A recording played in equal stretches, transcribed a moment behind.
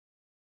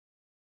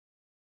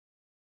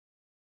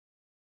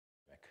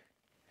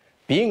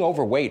Being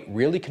overweight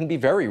really can be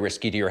very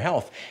risky to your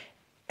health.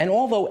 And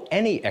although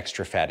any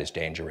extra fat is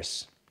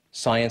dangerous,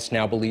 science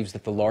now believes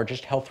that the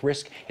largest health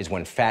risk is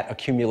when fat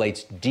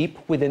accumulates deep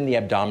within the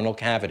abdominal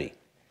cavity.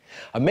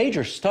 A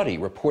major study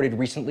reported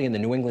recently in the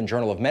New England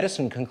Journal of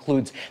Medicine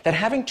concludes that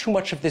having too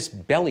much of this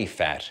belly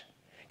fat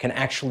can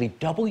actually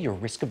double your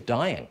risk of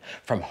dying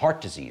from heart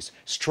disease,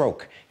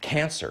 stroke,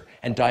 cancer,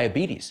 and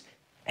diabetes,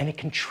 and it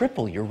can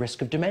triple your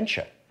risk of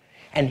dementia.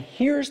 And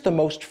here's the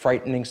most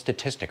frightening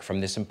statistic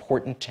from this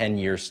important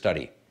 10-year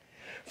study.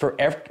 For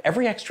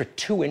every extra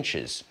 2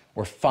 inches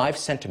or 5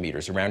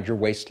 centimeters around your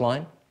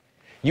waistline,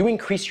 you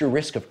increase your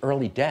risk of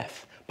early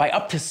death by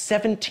up to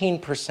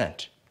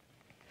 17%.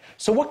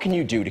 So what can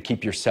you do to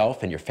keep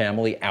yourself and your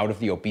family out of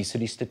the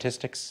obesity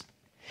statistics?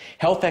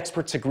 Health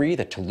experts agree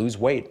that to lose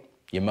weight,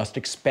 you must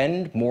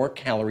expend more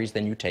calories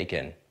than you take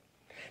in.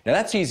 Now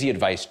that's easy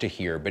advice to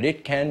hear, but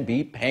it can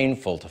be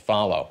painful to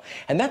follow.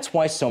 And that's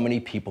why so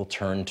many people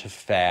turn to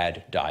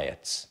fad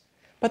diets.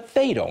 But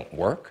they don't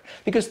work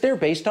because they're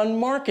based on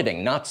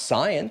marketing, not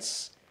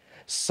science.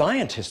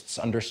 Scientists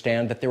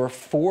understand that there are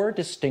 4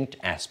 distinct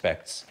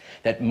aspects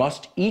that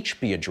must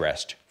each be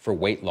addressed for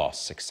weight loss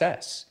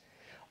success.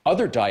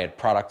 Other diet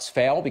products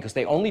fail because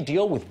they only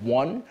deal with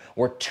 1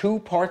 or 2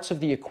 parts of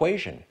the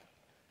equation.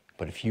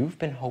 But if you've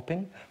been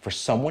hoping for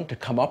someone to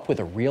come up with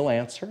a real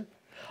answer,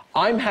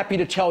 I'm happy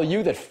to tell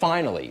you that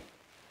finally,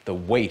 the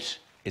wait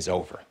is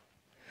over.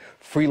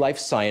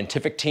 FreeLife's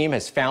scientific team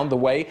has found the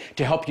way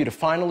to help you to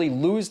finally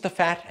lose the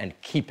fat and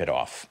keep it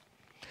off.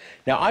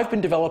 Now, I've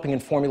been developing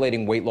and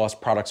formulating weight loss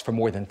products for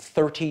more than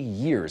 30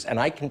 years, and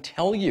I can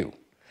tell you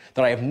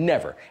that I have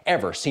never,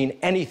 ever seen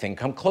anything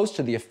come close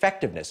to the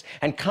effectiveness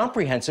and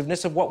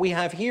comprehensiveness of what we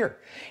have here.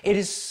 It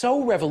is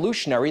so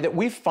revolutionary that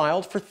we've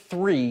filed for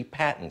 3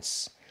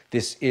 patents.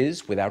 This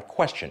is, without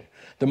question,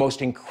 the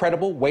most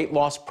incredible weight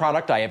loss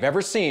product I have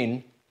ever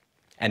seen,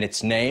 and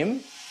its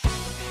name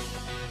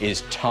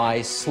is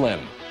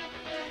TAIslim.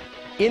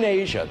 In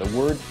Asia, the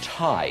word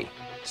Thai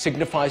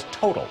signifies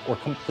total or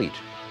complete.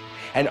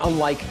 And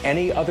unlike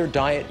any other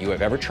diet you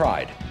have ever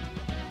tried,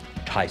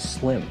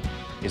 TAIslim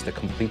is the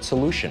complete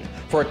solution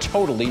for a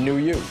totally new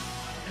you.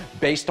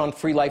 Based on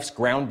FreeLife's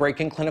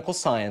groundbreaking clinical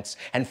science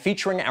and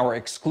featuring our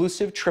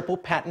exclusive triple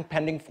patent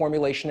pending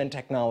formulation and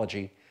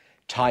technology,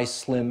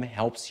 TAIslim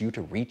helps you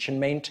to reach and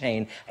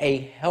maintain a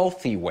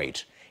healthy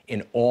weight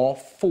in all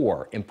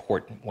 4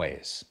 important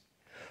ways.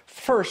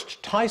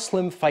 First,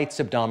 TAIslim fights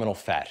abdominal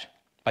fat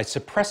by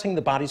suppressing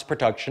the body's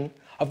production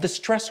of the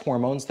stress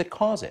hormones that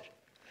cause it.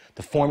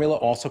 The formula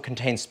also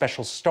contains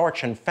special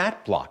starch and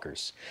fat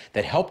blockers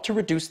that help to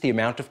reduce the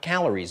amount of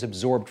calories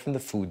absorbed from the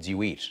foods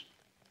you eat.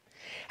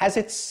 As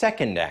its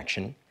second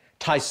action,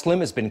 TAIslim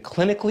has been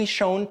clinically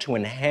shown to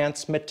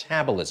enhance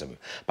metabolism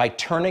by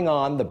turning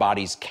on the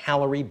body's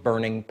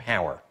calorie-burning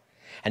power.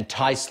 And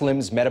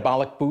TAIslim's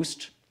metabolic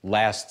boost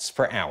lasts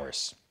for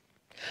hours.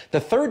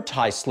 The third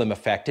TAIslim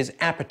effect is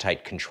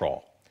appetite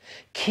control.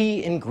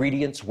 Key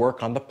ingredients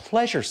work on the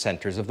pleasure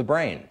centers of the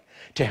brain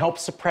to help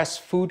suppress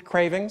food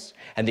cravings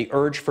and the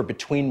urge for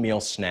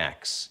between-meal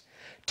snacks.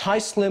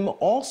 TAIslim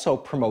also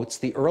promotes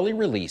the early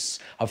release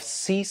of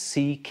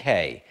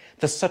CCK,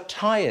 the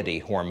satiety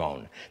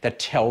hormone that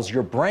tells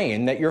your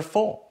brain that you're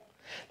full.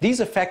 These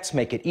effects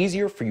make it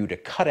easier for you to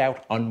cut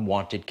out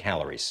unwanted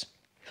calories.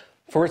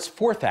 For its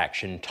fourth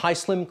action,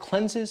 TAIslim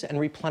cleanses and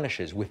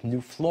replenishes with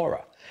new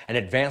flora, an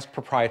advanced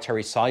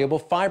proprietary soluble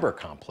fiber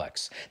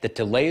complex that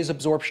delays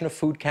absorption of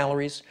food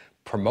calories,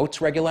 promotes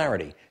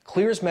regularity,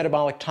 clears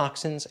metabolic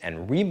toxins,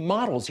 and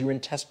remodels your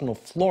intestinal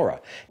flora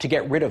to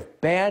get rid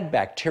of bad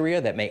bacteria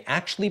that may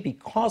actually be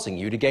causing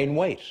you to gain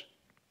weight.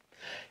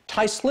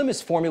 TAIslim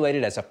is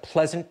formulated as a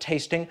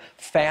pleasant-tasting,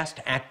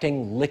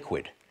 fast-acting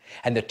liquid,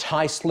 and the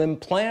TAIslim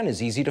plan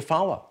is easy to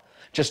follow.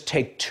 Just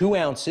take 2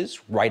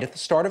 ounces right at the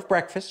start of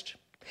breakfast,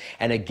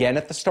 and again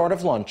at the start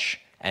of lunch,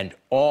 and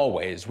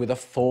always with a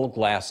full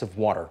glass of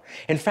water.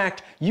 In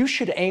fact, you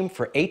should aim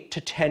for 8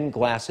 to 10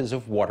 glasses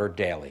of water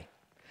daily.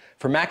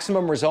 For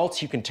maximum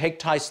results, you can take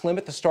TAIslim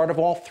at the start of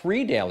all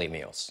 3 daily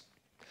meals.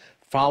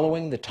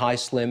 Following the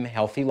TAIslim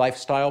healthy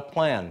lifestyle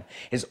plan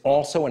is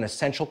also an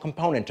essential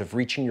component of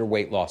reaching your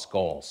weight loss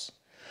goals.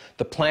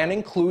 The plan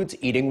includes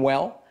eating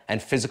well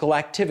and physical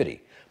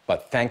activity,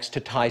 but thanks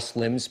to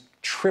TAIslim's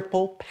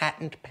triple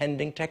patent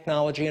pending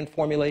technology and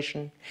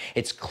formulation,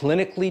 its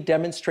clinically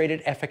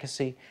demonstrated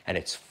efficacy, and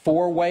its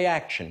 4-way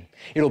action,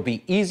 it'll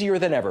be easier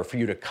than ever for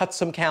you to cut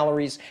some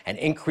calories and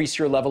increase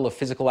your level of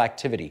physical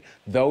activity.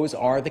 Those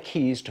are the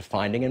keys to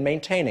finding and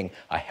maintaining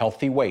a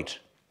healthy weight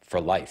for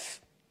life.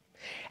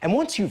 And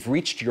once you've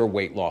reached your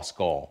weight loss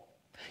goal,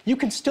 you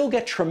can still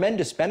get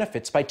tremendous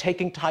benefits by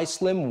taking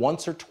TAIslim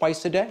once or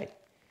twice a day.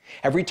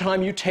 Every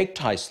time you take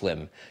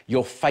TAIslim,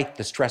 you'll fight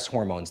the stress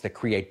hormones that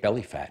create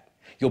belly fat.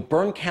 You'll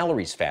burn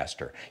calories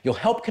faster. You'll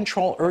help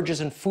control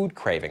urges and food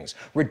cravings,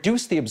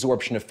 reduce the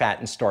absorption of fat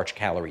and starch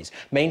calories,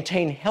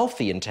 maintain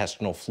healthy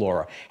intestinal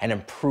flora, and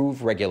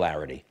improve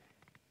regularity.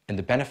 And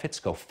the benefits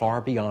go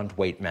far beyond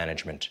weight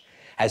management,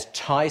 as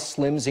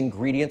TAIslim's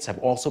ingredients have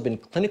also been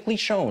clinically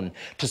shown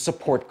to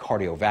support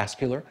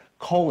cardiovascular,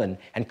 colon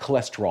and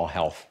cholesterol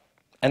health,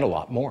 and a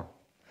lot more.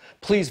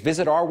 Please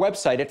visit our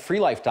website at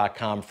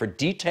FreeLife.com for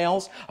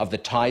details of the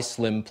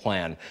TAIslim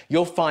plan.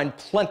 You'll find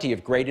plenty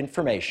of great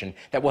information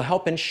that will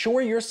help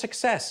ensure your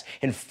success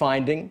in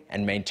finding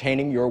and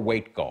maintaining your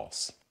weight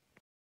goals.